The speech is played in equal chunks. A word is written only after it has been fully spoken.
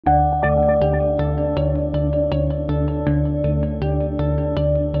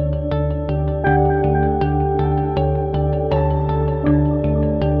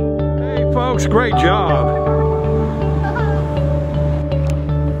Thanks, great job.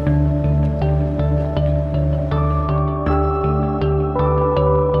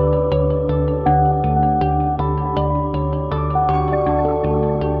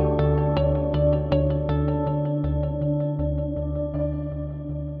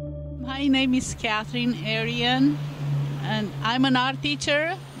 My name is Katherine Arion, and I'm an art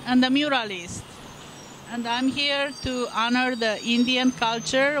teacher and a muralist. And I'm here to honor the Indian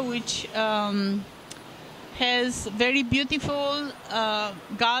culture, which has very beautiful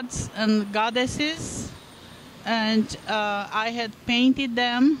gods and goddesses. And I had painted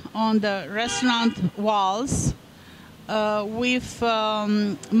them on the restaurant walls with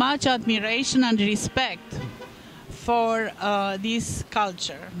much admiration and respect for this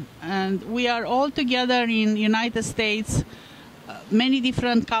culture. And we are all together in United States, many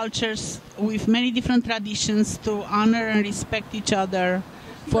different cultures with many different traditions, to honor and respect each other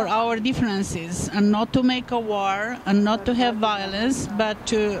for our differences, and not to make a war and not to have violence, but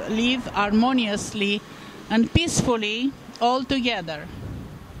to live harmoniously and peacefully all together.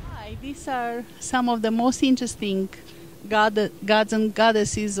 Hi, these are some of the most interesting gods and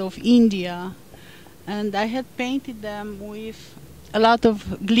goddesses of India. And I had painted them with a lot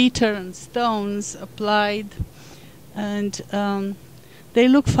of glitter and stones applied, and they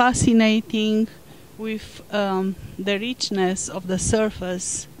look fascinating with the richness of the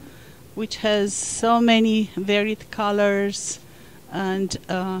surface, which has so many varied colors and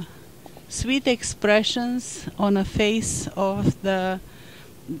sweet expressions on the face of the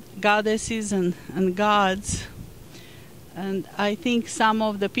goddesses and gods. And I think some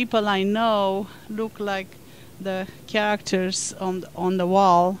of the people I know look like the characters on the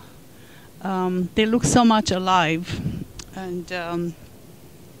wall. They look so much alive, and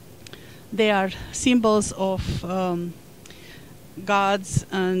they are symbols of gods,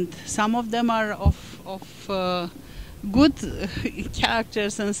 and some of them are of good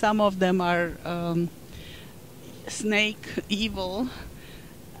characters, and some of them are snake evil.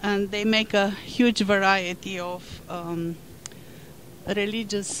 And they make a huge variety of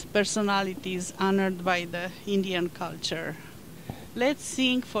religious personalities honored by the Indian culture. Let's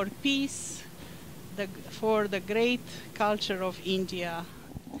sing for peace, for the great culture of India.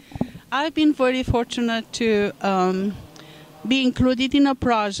 I've been very fortunate to be included in a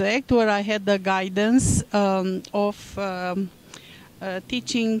project where I had the guidance of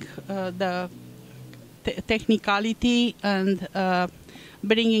teaching the technicality and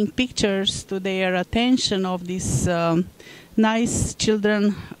bringing pictures to their attention of these nice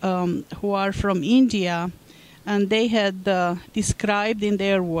children who are from India. And they had described in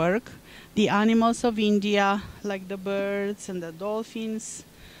their work the animals of India, like the birds and the dolphins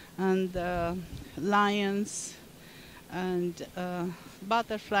and the lions and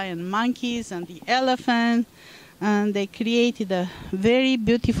butterfly and monkeys and the elephant. And they created a very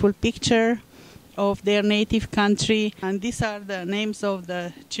beautiful picture of their native country. And these are the names of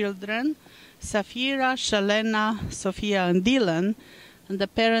the children: Safira, Shalena, Sophia, and Dylan. And the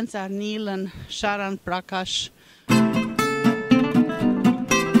parents are Neil and Sharon Prakash.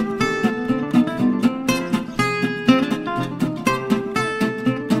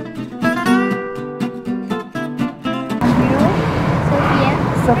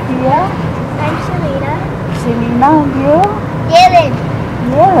 Sophia. I'm Shalina. Shalina, and you? Dylan.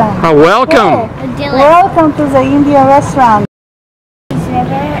 Yeah. Oh, welcome. Dylan. Welcome to the India restaurant. This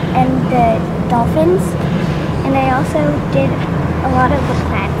river and the dolphins, and I also did a lot of the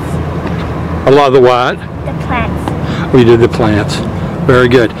plants. A lot of the what? The plants. We did the plants. Very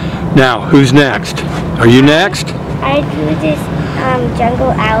good. Now, who's next? Are you next? I drew this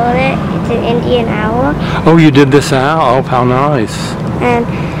jungle owlet. It's an Indian owl. Oh, you did this owl. Oh, how nice. And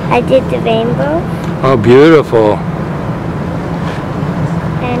I did the rainbow. Oh, beautiful.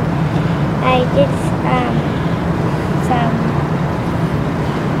 And I did some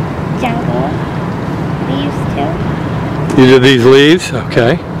jungle leaves too. You did these leaves?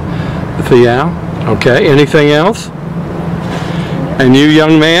 Okay. With the owl? Okay. Anything else? And you,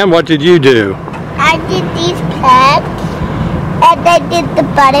 young man, what did you do? I did these plants, and I did the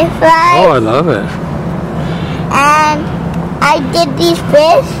butterflies. Oh, I love it. And I did these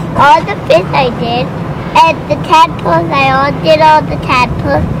fish, all the fish I did, and the tadpoles, I did all the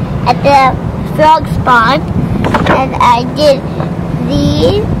tadpoles at the frog spawn, and I did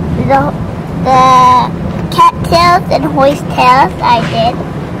these, the cattails and horsetails I did,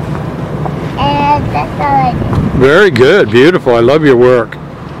 and that's all I did. Very good, beautiful. I love your work.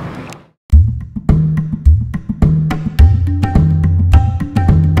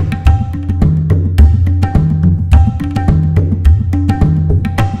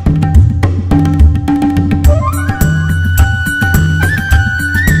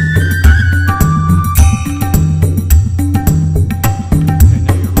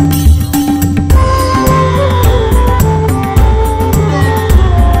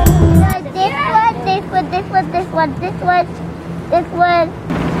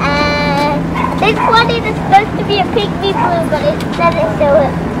 And this one is supposed to be a pygmy blue, but it doesn't show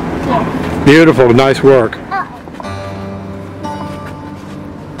it here. Beautiful, nice work.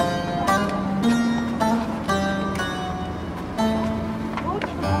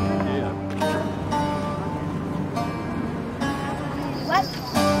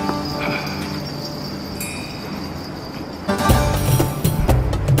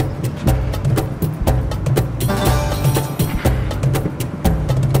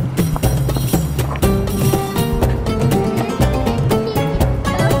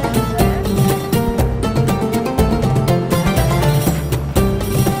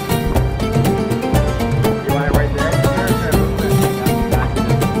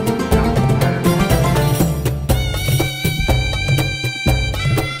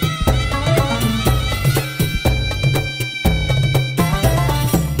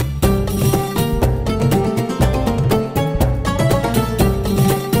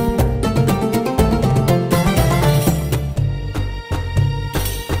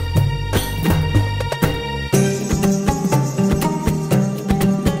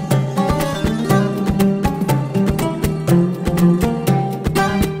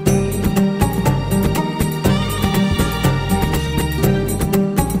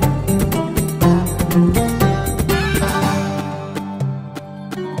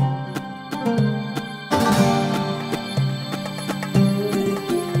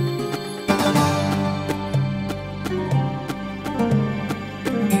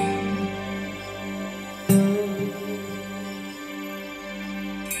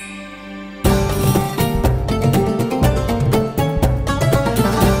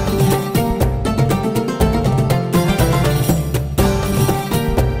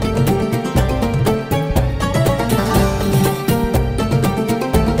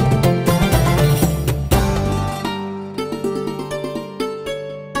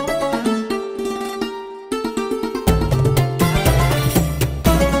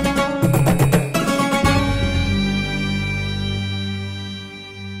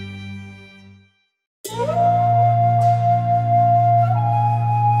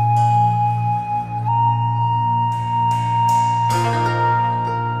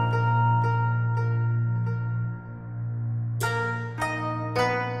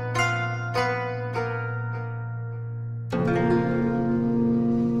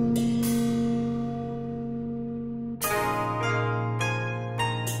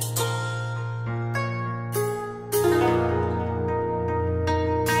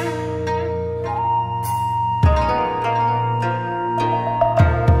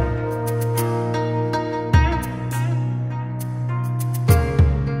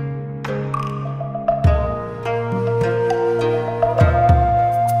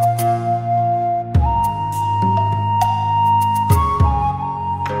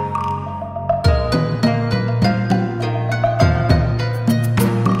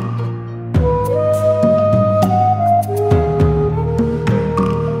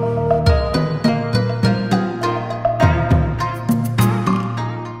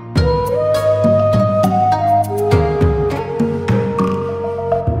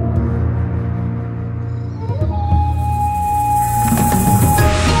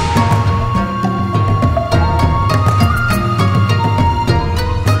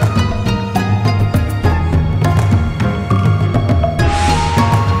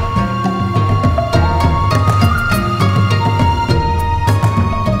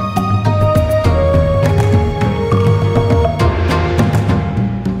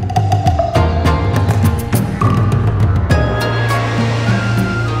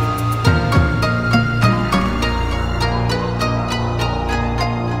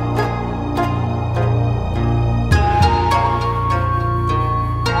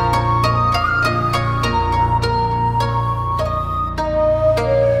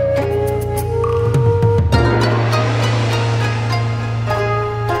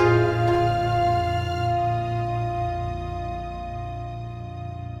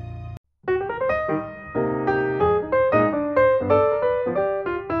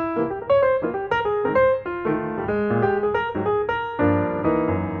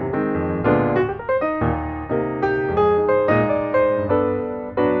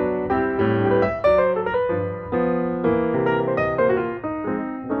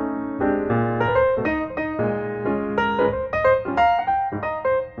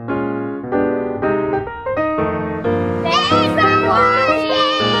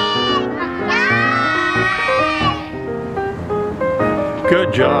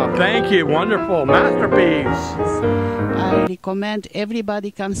 Good job. Thank you. Wonderful. Masterpiece. I recommend everybody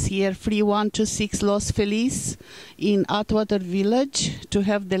comes here, free 126 Los Feliz in Atwater Village to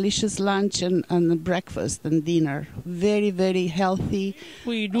have delicious lunch and breakfast and dinner. Very, very healthy.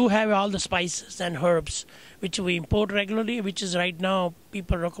 We do have all the spices and herbs which we import regularly, which is right now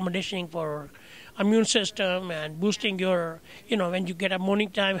people recommendation for immune system and boosting your, when you get a morning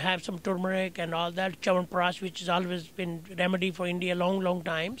time, have some turmeric and all that, Chyawanprash, which has always been remedy for India long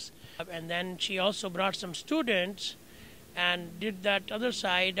times. And then she also brought some students and did that other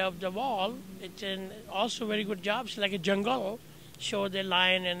side of the wall. It's also very good job. It's like a jungle, show the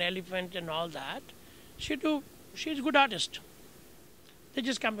lion and elephant and all that. She's a good artist. They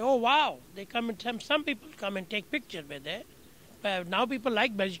just come, oh wow, they come and some people come and take pictures with it. Now people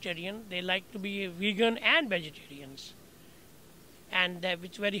like vegetarian, they like to be vegan and vegetarians, and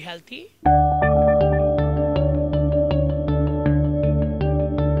it's very healthy.